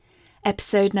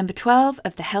episode number 12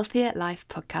 of the Healthier Life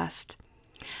podcast.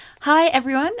 Hi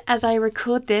everyone, as I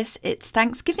record this, it's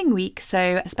Thanksgiving week,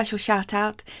 so a special shout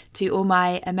out to all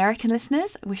my American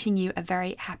listeners, wishing you a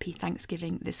very happy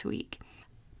Thanksgiving this week.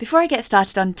 Before I get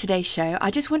started on today's show, I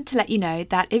just want to let you know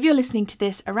that if you're listening to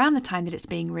this around the time that it's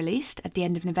being released, at the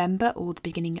end of November or the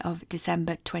beginning of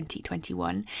December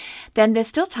 2021, then there's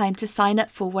still time to sign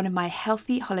up for one of my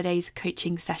Healthy Holidays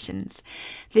coaching sessions.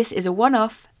 This is a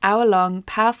one-off, hour-long,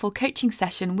 powerful coaching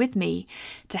session with me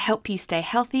to help you stay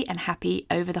healthy and happy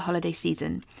over the holiday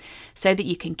season, so that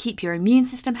you can keep your immune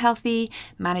system healthy,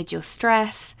 manage your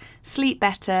stress, sleep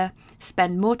better,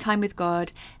 spend more time with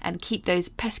God, and keep those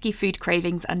pesky food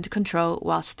cravings under control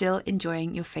while still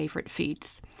enjoying your favourite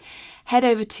foods. Head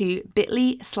over to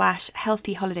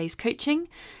bit.ly/healthyholidayscoaching,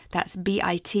 that's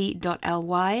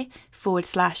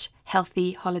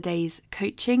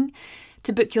bit.ly/healthyholidayscoaching,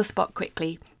 to book your spot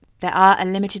quickly. There are a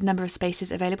limited number of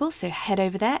spaces available, so head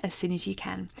over there as soon as you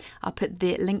can. I'll put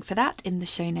the link for that in the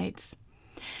show notes.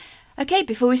 Okay,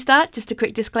 before we start, just a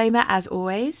quick disclaimer as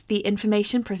always. The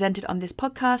information presented on this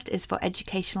podcast is for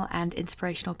educational and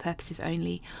inspirational purposes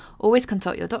only. Always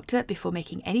consult your doctor before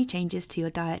making any changes to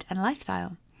your diet and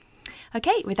lifestyle.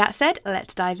 Okay, with that said,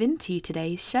 let's dive into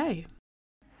today's show.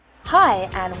 Hi,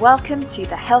 and welcome to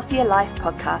the Healthier Life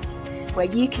podcast, where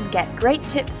you can get great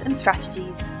tips and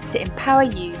strategies to empower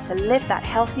you to live that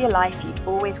healthier life you've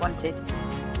always wanted.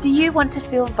 Do you want to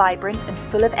feel vibrant and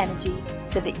full of energy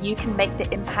so that you can make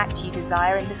the impact you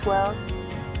desire in this world?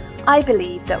 I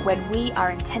believe that when we are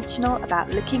intentional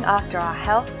about looking after our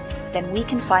health, then we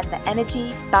can find the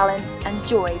energy, balance, and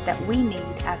joy that we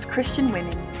need as Christian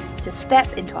women to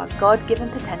step into our God-given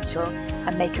potential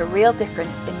and make a real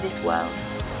difference in this world.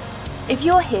 If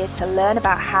you're here to learn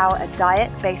about how a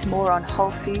diet based more on whole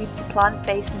foods,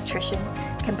 plant-based nutrition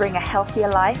can bring a healthier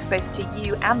life both to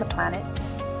you and the planet,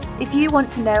 if you want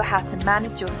to know how to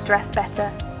manage your stress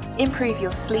better, improve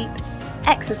your sleep,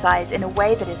 exercise in a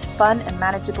way that is fun and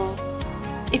manageable,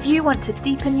 if you want to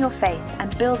deepen your faith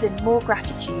and build in more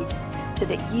gratitude so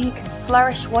that you can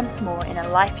flourish once more in a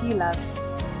life you love,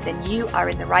 then you are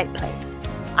in the right place.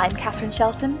 I'm Catherine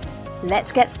Shelton.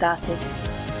 Let's get started.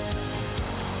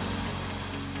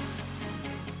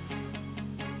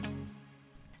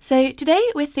 So today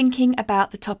we're thinking about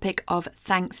the topic of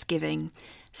Thanksgiving,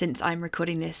 since I'm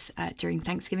recording this during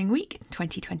Thanksgiving week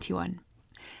 2021.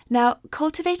 Now,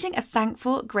 cultivating a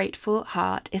thankful, grateful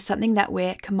heart is something that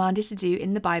we're commanded to do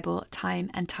in the Bible time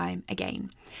and time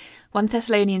again. 1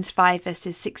 Thessalonians 5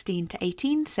 verses 16 to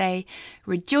 18 say,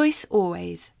 "Rejoice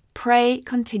always, pray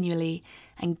continually,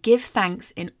 and give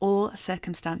thanks in all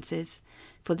circumstances,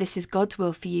 for this is God's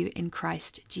will for you in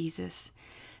Christ Jesus."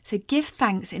 So give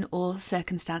thanks in all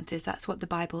circumstances. That's what the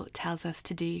Bible tells us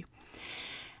to do.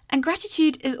 And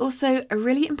gratitude is also a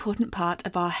really important part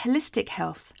of our holistic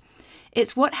health.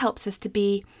 It's what helps us to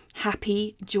be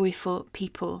happy, joyful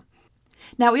people.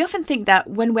 Now, we often think that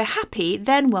when we're happy,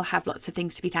 then we'll have lots of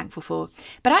things to be thankful for.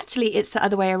 But actually, it's the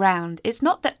other way around. It's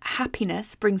not that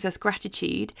happiness brings us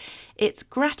gratitude. It's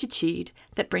gratitude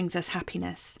that brings us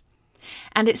happiness.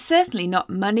 And it's certainly not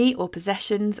money or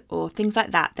possessions or things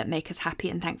like that that make us happy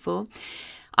and thankful.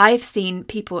 I've seen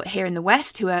people here in the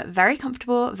West who are very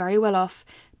comfortable, very well off,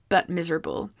 but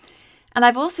miserable. And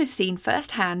I've also seen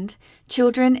firsthand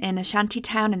children in a shanty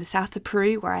town in the south of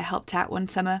Peru, where I helped out one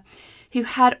summer, who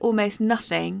had almost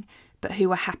nothing, but who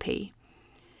were happy.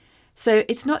 So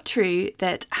it's not true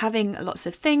that having lots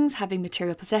of things, having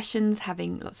material possessions,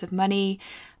 having lots of money,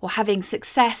 or having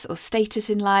success or status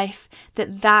in life,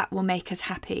 that will make us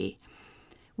happy.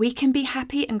 We can be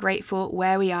happy and grateful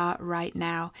where we are right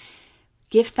now.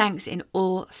 Give thanks in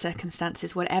all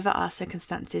circumstances, whatever our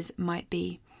circumstances might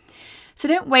be. So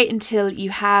don't wait until you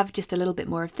have just a little bit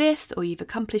more of this, or you've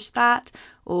accomplished that,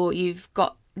 or you've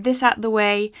got this out of the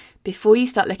way before you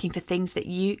start looking for things that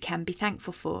you can be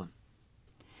thankful for.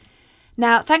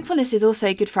 Now, thankfulness is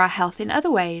also good for our health in other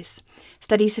ways.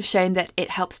 Studies have shown that it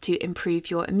helps to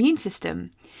improve your immune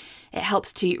system. It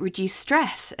helps to reduce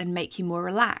stress and make you more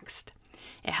relaxed.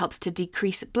 It helps to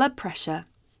decrease blood pressure.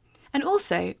 And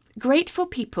also, grateful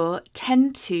people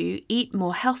tend to eat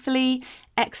more healthily,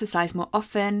 exercise more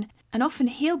often, and often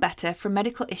heal better from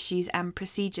medical issues and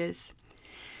procedures.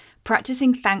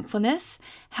 Practicing thankfulness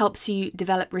helps you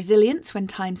develop resilience when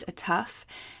times are tough,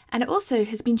 and it also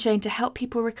has been shown to help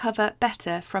people recover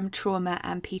better from trauma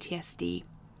and PTSD.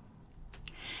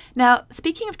 Now,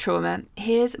 speaking of trauma,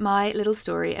 here's my little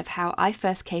story of how I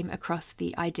first came across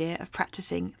the idea of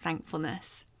practicing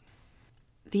thankfulness.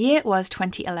 The year was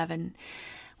 2011.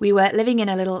 We were living in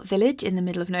a little village in the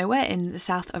middle of nowhere in the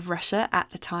south of Russia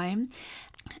at the time,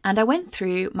 And I went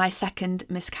through my second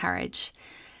miscarriage.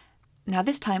 Now,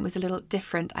 this time was a little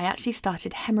different. I actually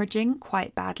started hemorrhaging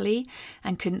quite badly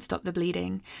and couldn't stop the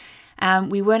bleeding.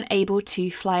 We weren't able to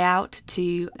fly out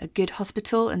to a good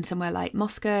hospital in somewhere like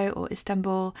Moscow or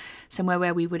Istanbul, somewhere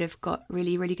where we would have got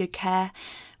really, really good care.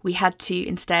 We had to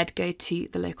instead go to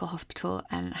the local hospital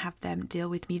and have them deal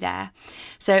with me there.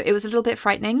 So it was a little bit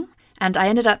frightening. And I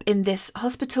ended up in this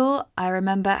hospital. I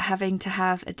remember having to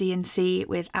have a D&C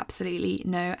with absolutely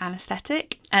no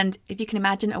anaesthetic. And if you can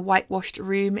imagine a whitewashed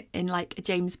room in like a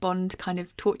James Bond kind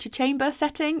of torture chamber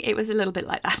setting, it was a little bit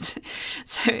like that.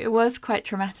 So it was quite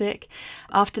traumatic.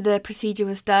 After the procedure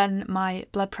was done, my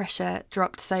blood pressure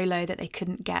dropped so low that they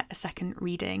couldn't get a second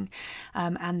reading.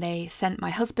 And they sent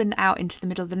my husband out into the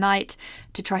middle of the night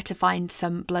to try to find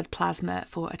some blood plasma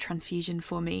for a transfusion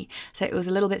for me. So it was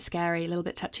a little bit scary, a little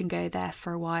bit touch and go there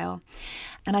for a while.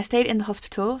 And I stayed in the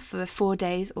hospital for 4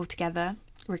 days altogether,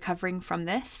 recovering from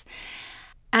this.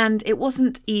 And it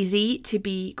wasn't easy to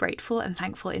be grateful and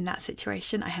thankful in that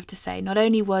situation, I have to say. Not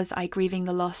only was I grieving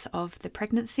the loss of the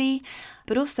pregnancy,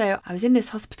 but also I was in this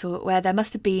hospital where there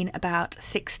must have been about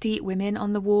 60 women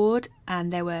on the ward,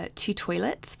 and there were 2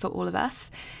 toilets for all of us.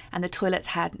 And the toilets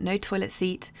had no toilet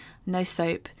seat, no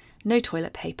soap, no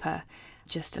toilet paper,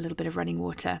 just a little bit of running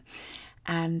water.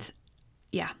 And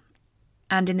yeah.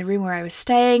 And in the room where I was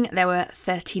staying, there were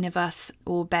 13 of us,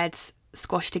 all beds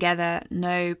squashed together,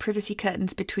 no privacy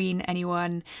curtains between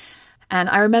anyone. And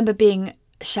I remember being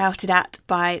shouted at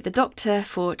by the doctor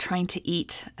for trying to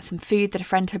eat some food that a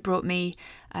friend had brought me,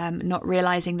 not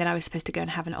realising that I was supposed to go and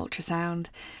have an ultrasound.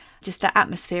 Just the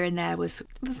atmosphere in there was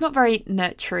not very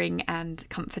nurturing and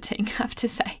comforting, I have to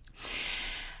say.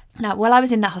 Now, while I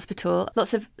was in that hospital,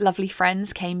 lots of lovely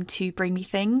friends came to bring me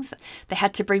things. They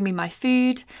had to bring me my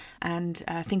food and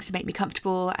things to make me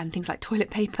comfortable, and things like toilet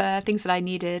paper, things that I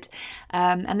needed.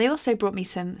 And they also brought me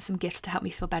some gifts to help me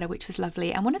feel better, which was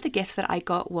lovely. And one of the gifts that I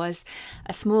got was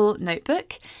a small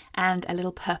notebook and a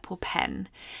little purple pen.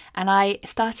 And I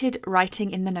started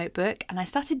writing in the notebook, and I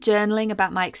started journaling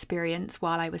about my experience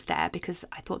while I was there, because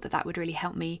I thought that would really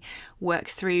help me work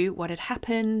through what had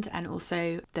happened and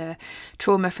also the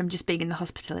trauma from just being in the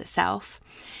hospital itself.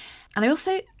 And I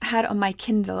also had on my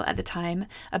Kindle at the time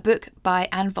a book by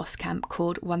Anne Voskamp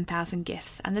called 1000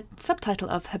 Gifts, and the subtitle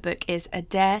of her book is A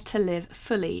Dare to Live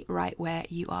Fully Right Where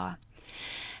You Are.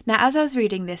 Now, as I was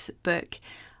reading this book,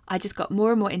 I just got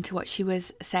more and more into what she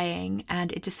was saying,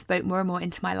 and it just spoke more and more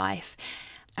into my life.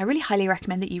 I really highly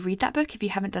recommend that you read that book if you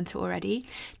haven't done so already.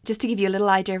 Just to give you a little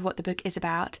idea of what the book is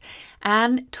about,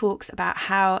 Anne talks about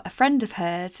how a friend of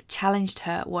hers challenged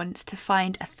her once to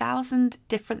find 1,000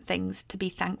 different things to be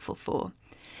thankful for.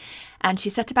 And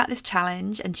she set about this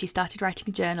challenge, and she started writing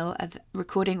a journal of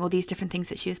recording all these different things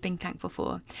that she was being thankful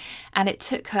for. And it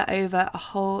took her over a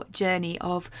whole journey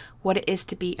of what it is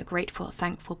to be a grateful,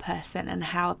 thankful person, and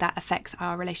how that affects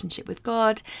our relationship with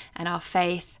God and our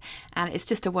faith. And it's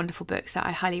just a wonderful book, so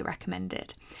I highly recommend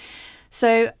it.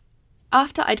 So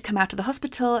after I'd come out of the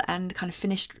hospital and kind of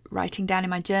finished writing down in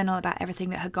my journal about everything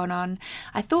that had gone on,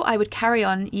 I thought I would carry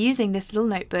on using this little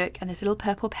notebook and this little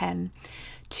purple pen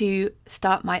to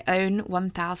start my own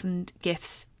 1000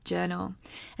 Gifts journal.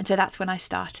 And so that's when I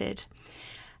started.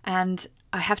 And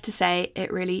I have to say,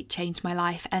 it really changed my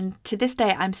life. And to this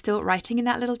day, I'm still writing in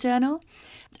that little journal.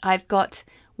 I've got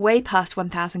way past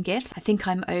 1000 gifts. I think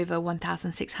I'm over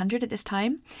 1,600 at this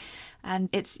time. And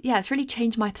it's really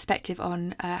changed my perspective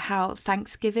on how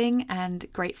Thanksgiving and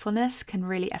gratefulness can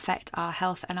really affect our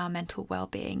health and our mental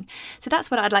well-being. So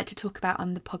that's what I'd like to talk about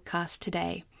on the podcast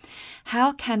today.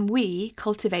 How can we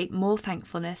cultivate more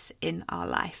thankfulness in our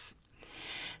life?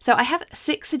 So I have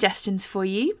 6 suggestions for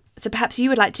you. So perhaps you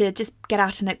would like to just get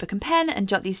out a notebook and pen and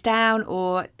jot these down,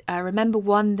 or remember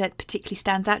one that particularly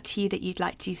stands out to you that you'd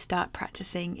like to start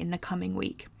practicing in the coming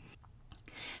week.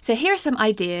 So here are some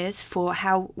ideas for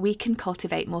how we can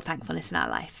cultivate more thankfulness in our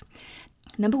life.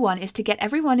 Number 1 is to get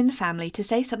everyone in the family to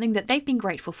say something that they've been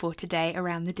grateful for today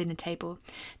around the dinner table.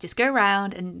 Just go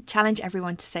around and challenge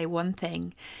everyone to say one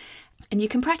thing. And you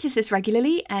can practice this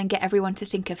regularly and get everyone to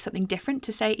think of something different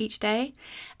to say each day.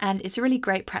 And it's a really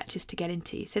great practice to get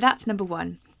into. So that's number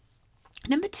 1.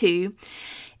 Number 2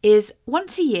 is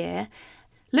once a year,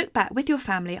 look back with your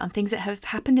family on things that have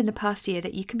happened in the past year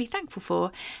that you can be thankful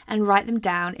for, and write them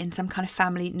down in some kind of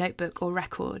family notebook or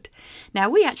record. Now,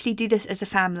 we actually do this as a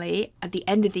family at the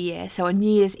end of the year. So on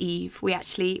New Year's Eve, we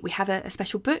have a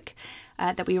special book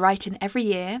that we write in every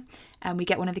year, and we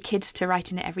get one of the kids to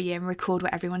write in it every year and record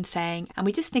what everyone's saying. And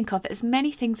we just think of as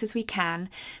many things as we can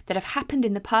that have happened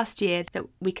in the past year that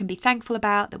we can be thankful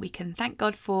about, that we can thank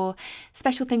God for,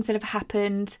 special things that have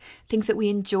happened, things that we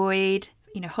enjoyed,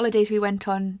 holidays we went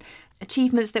on,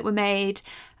 achievements that were made,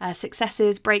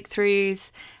 successes,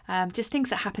 breakthroughs, just things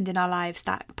that happened in our lives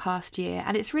that past year.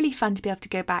 And it's really fun to be able to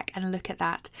go back and look at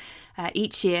that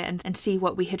each year and see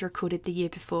what we had recorded the year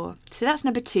before. So that's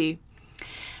number 2.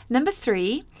 Number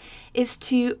 3 is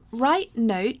to write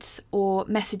notes or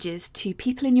messages to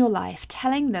people in your life,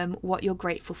 telling them what you're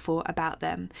grateful for about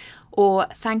them, or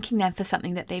thanking them for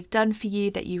something that they've done for you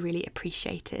that you really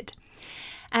appreciated.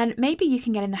 And maybe you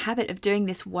can get in the habit of doing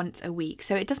this once a week.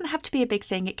 So it doesn't have to be a big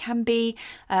thing. It can be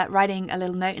writing a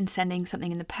little note and sending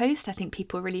something in the post. I think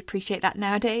people really appreciate that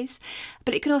nowadays.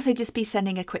 But it can also just be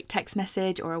sending a quick text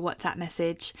message or a WhatsApp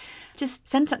message. Just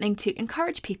send something to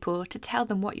encourage people, to tell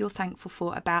them what you're thankful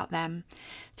for about them.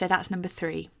 So that's number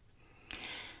 3.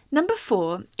 Number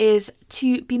 4 is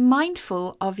to be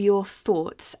mindful of your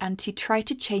thoughts and to try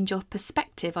to change your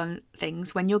perspective on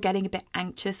things when you're getting a bit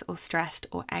anxious or stressed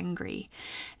or angry.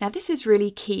 Now, this is really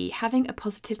key. Having a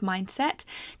positive mindset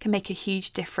can make a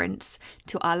huge difference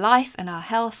to our life and our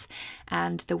health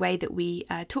and the way that we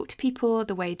talk to people,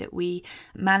 the way that we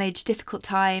manage difficult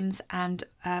times, and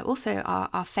also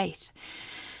our faith.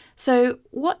 So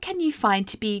what can you find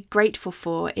to be grateful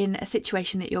for in a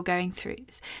situation that you're going through?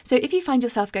 So if you find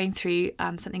yourself going through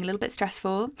something a little bit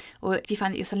stressful, or if you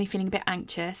find that you're suddenly feeling a bit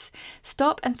anxious,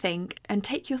 stop and think and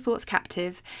take your thoughts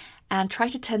captive and try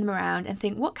to turn them around and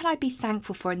think, what can I be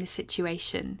thankful for in this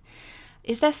situation?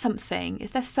 Is there some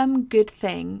good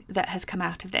thing that has come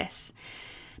out of this?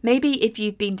 Maybe if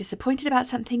you've been disappointed about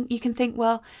something, you can think,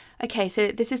 well, okay, so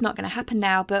this is not going to happen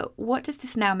now, but what does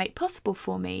this now make possible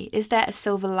for me? Is there a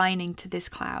silver lining to this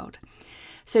cloud?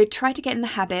 So try to get in the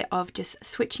habit of just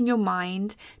switching your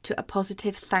mind to a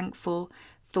positive, thankful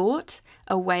thought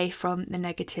away from the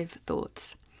negative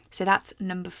thoughts. So that's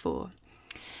number 4.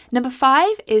 Number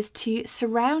 5 is to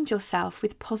surround yourself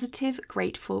with positive,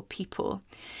 grateful people.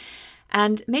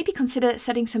 And maybe consider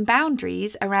setting some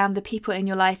boundaries around the people in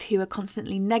your life who are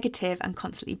constantly negative and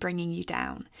constantly bringing you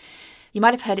down. You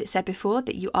might have heard it said before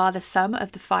that you are the sum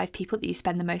of the 5 people that you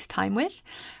spend the most time with.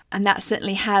 And that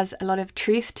certainly has a lot of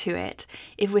truth to it.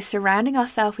 If we're surrounding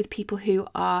ourselves with people who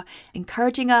are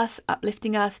encouraging us,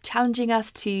 uplifting us, challenging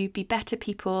us to be better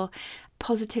people,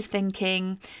 positive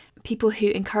thinking, people who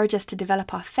encourage us to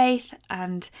develop our faith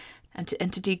and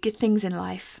to do good things in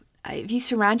life, if you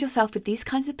surround yourself with these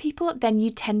kinds of people, then you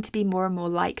tend to be more and more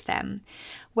like them.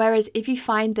 Whereas if you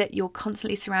find that you're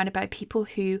constantly surrounded by people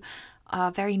who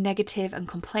are very negative and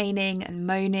complaining and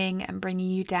moaning and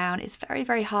bringing you down, it's very,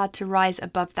 very hard to rise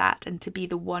above that and to be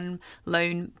the one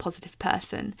lone positive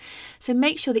person. So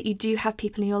make sure that you do have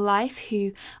people in your life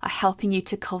who are helping you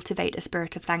to cultivate a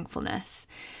spirit of thankfulness.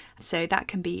 So that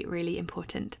can be really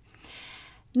important.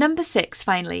 Number 6,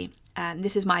 finally, and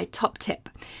this is my top tip.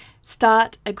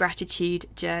 Start a gratitude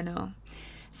journal.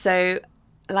 So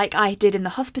like I did in the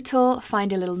hospital,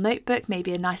 find a little notebook,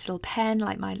 maybe a nice little pen,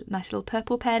 like my nice little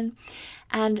purple pen,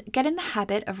 and get in the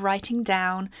habit of writing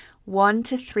down 1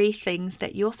 to 3 things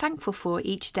that you're thankful for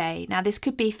each day. Now, this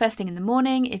could be first thing in the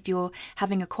morning. If you're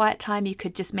having a quiet time, you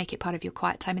could just make it part of your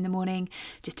quiet time in the morning,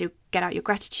 just to get out your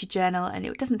gratitude journal. And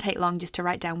it doesn't take long just to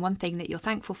write down 1 thing that you're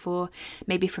thankful for,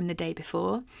 maybe from the day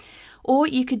before. Or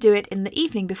you could do it in the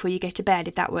evening before you go to bed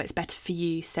if that works better for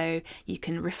you. So you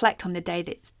can reflect on the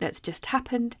day that's just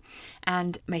happened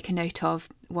and make a note of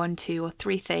 1, 2, or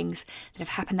 3 things that have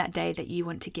happened that day that you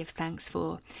want to give thanks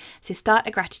for. So start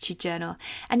a gratitude journal.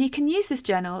 And you can use this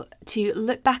journal to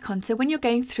look back on. So when you're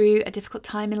going through a difficult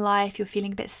time in life, you're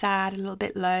feeling a bit sad, a little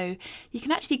bit low, you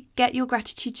can actually get your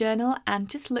gratitude journal and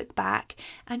just look back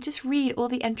and just read all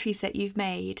the entries that you've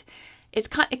made. It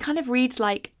kind of reads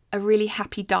like a really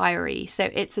happy diary. So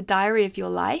it's a diary of your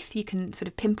life. You can sort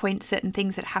of pinpoint certain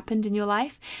things that happened in your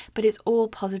life, but it's all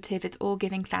positive, it's all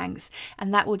giving thanks.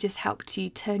 And that will just help to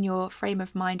turn your frame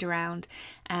of mind around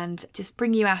and just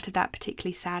bring you out of that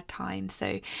particularly sad time.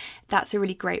 So that's a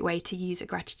really great way to use a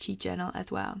gratitude journal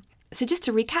as well. So just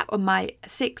to recap on my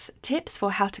 6 tips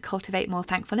for how to cultivate more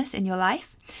thankfulness in your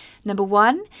life. Number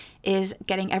 1 is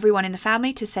getting everyone in the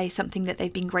family to say something that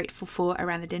they've been grateful for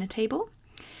around the dinner table.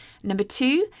 Number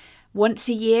 2, once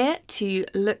a year to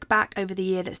look back over the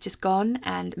year that's just gone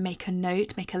and make a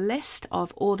note, make a list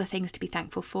of all the things to be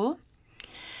thankful for.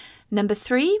 Number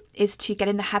 3 is to get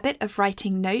in the habit of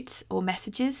writing notes or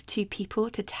messages to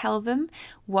people to tell them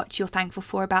what you're thankful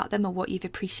for about them or what you've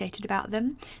appreciated about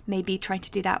them. Maybe try to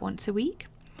do that once a week.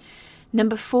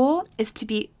 Number 4 is to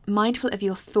be mindful of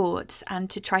your thoughts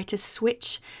and to try to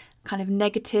switch kind of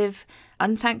negative,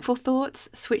 unthankful thoughts,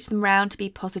 switch them around to be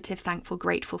positive, thankful,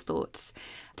 grateful thoughts,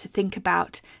 to think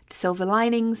about the silver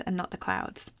linings and not the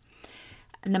clouds.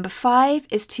 And number 5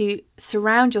 is to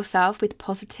surround yourself with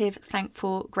positive,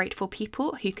 thankful, grateful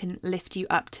people who can lift you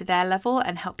up to their level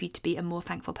and help you to be a more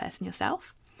thankful person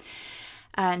yourself.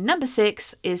 And number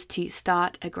 6 is to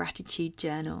start a gratitude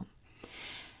journal.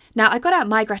 Now, I got out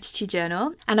my gratitude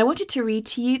journal and I wanted to read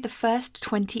to you the first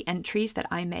 20 entries that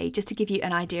I made just to give you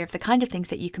an idea of the kind of things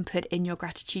that you can put in your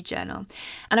gratitude journal.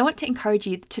 And I want to encourage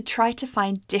you to try to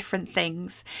find different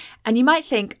things. And you might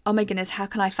think, oh my goodness, how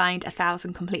can I find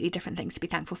 1,000 completely different things to be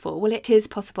thankful for? Well, it is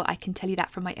possible. I can tell you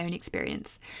that from my own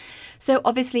experience. So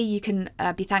obviously you can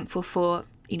be thankful for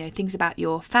things about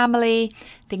your family,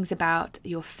 things about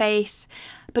your faith,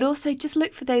 but also just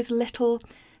look for those little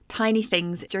tiny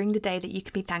things during the day that you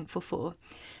can be thankful for.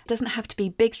 It doesn't have to be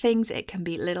big things, it can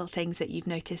be little things that you've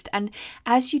noticed. And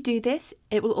as you do this,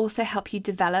 it will also help you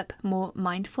develop more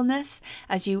mindfulness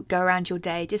as you go around your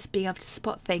day, just being able to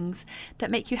spot things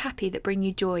that make you happy, that bring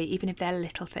you joy, even if they're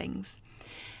little things.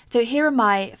 So here are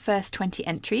my first 20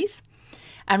 entries.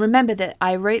 And remember that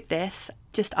I wrote this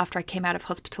just after I came out of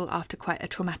hospital after quite a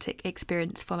traumatic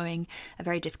experience following a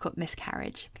very difficult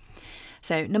miscarriage.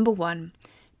 So number 1,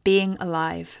 being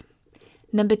alive.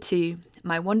 Number 2,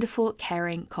 my wonderful,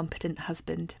 caring, competent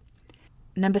husband.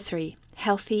 Number 3,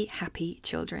 healthy, happy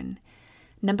children.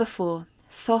 Number 4,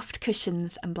 soft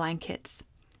cushions and blankets.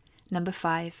 Number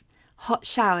 5, hot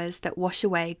showers that wash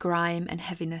away grime and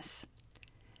heaviness.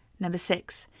 Number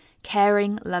 6,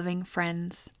 caring, loving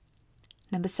friends.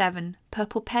 Number 7,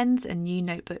 purple pens and new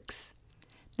notebooks.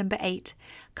 Number 8,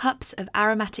 cups of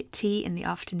aromatic tea in the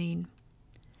afternoon.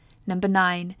 Number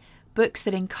 9, books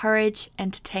that encourage,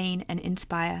 entertain and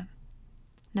inspire.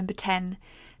 Number 10,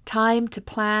 time to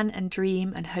plan and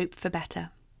dream and hope for better.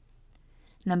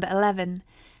 Number 11,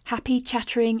 happy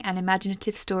chattering and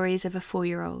imaginative stories of a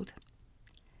 4-year-old.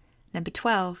 Number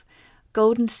 12,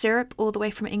 golden syrup all the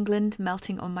way from England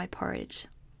melting on my porridge.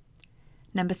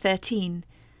 Number 13,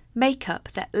 makeup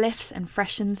that lifts and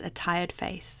freshens a tired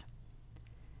face.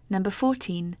 Number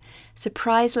 14,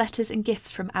 surprise letters and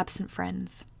gifts from absent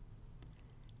friends.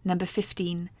 Number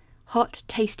 15, hot,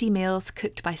 tasty meals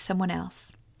cooked by someone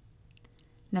else.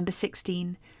 Number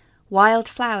 16, wild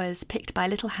flowers picked by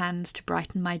little hands to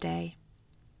brighten my day.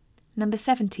 Number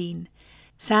 17,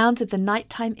 sounds of the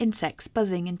nighttime insects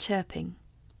buzzing and chirping.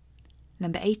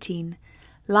 Number 18,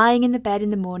 lying in the bed in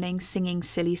the morning singing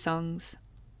silly songs.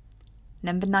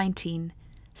 Number 19,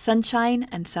 sunshine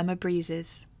and summer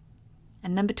breezes.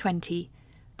 And number 20,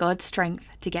 God's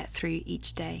strength to get through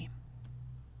each day.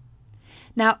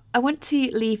 Now, I want to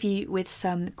leave you with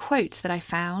some quotes that I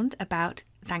found about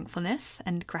thankfulness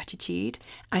and gratitude.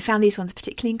 I found these ones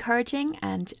particularly encouraging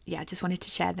and I just wanted to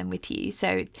share them with you.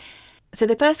 So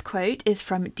the first quote is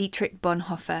from Dietrich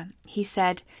Bonhoeffer. He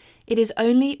said, "It is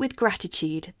only with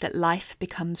gratitude that life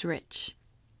becomes rich."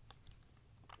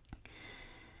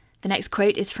 The next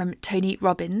quote is from Tony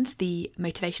Robbins, the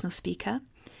motivational speaker.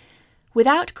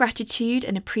 "Without gratitude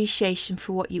and appreciation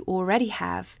for what you already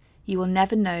have, you will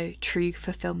never know true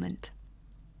fulfillment."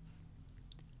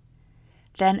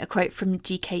 Then a quote from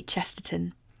G.K.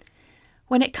 Chesterton.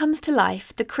 "When it comes to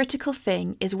life, the critical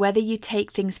thing is whether you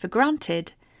take things for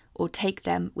granted or take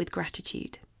them with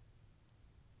gratitude."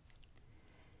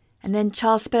 And then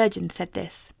Charles Spurgeon said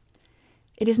this,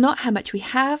 "It is not how much we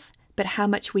have, but how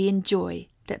much we enjoy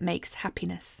that makes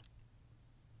happiness."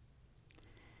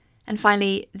 And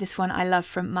finally, this one I love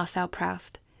from Marcel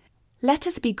Proust. "Let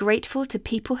us be grateful to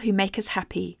people who make us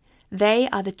happy. They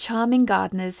are the charming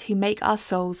gardeners who make our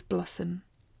souls blossom."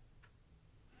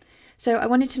 So I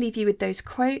wanted to leave you with those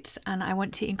quotes, and I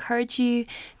want to encourage you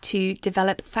to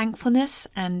develop thankfulness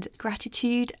and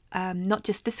gratitude, not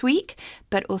just this week,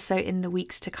 but also in the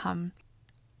weeks to come.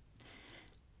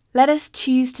 Let us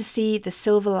choose to see the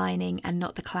silver lining and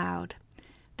not the cloud,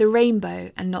 the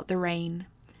rainbow and not the rain,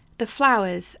 the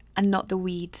flowers and not the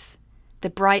weeds,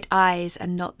 the bright eyes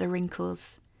and not the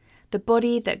wrinkles, the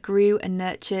body that grew and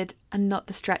nurtured and not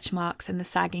the stretch marks and the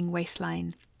sagging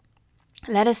waistline.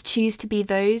 Let us choose to be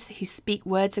those who speak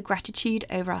words of gratitude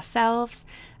over ourselves,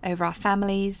 over our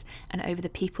families, and over the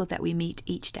people that we meet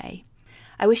each day.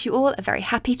 I wish you all a very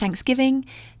happy Thanksgiving.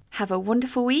 Have a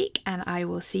wonderful week, and I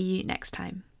will see you next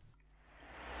time.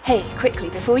 Hey,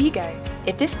 quickly before you go,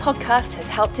 if this podcast has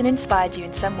helped and inspired you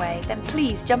in some way, then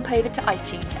please jump over to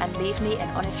iTunes and leave me an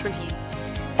honest review.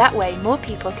 That way more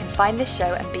people can find this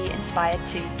show and be inspired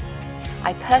too.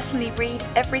 I personally read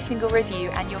every single review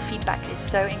and your feedback is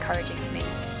so encouraging to me.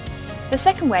 The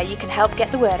second way you can help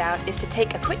get the word out is to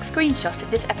take a quick screenshot of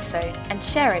this episode and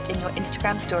share it in your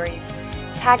Instagram stories.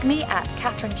 Tag me at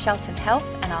Catherine Shelton Health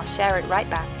and I'll share it right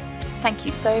back. Thank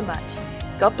you so much.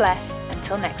 God bless.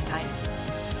 Until next time.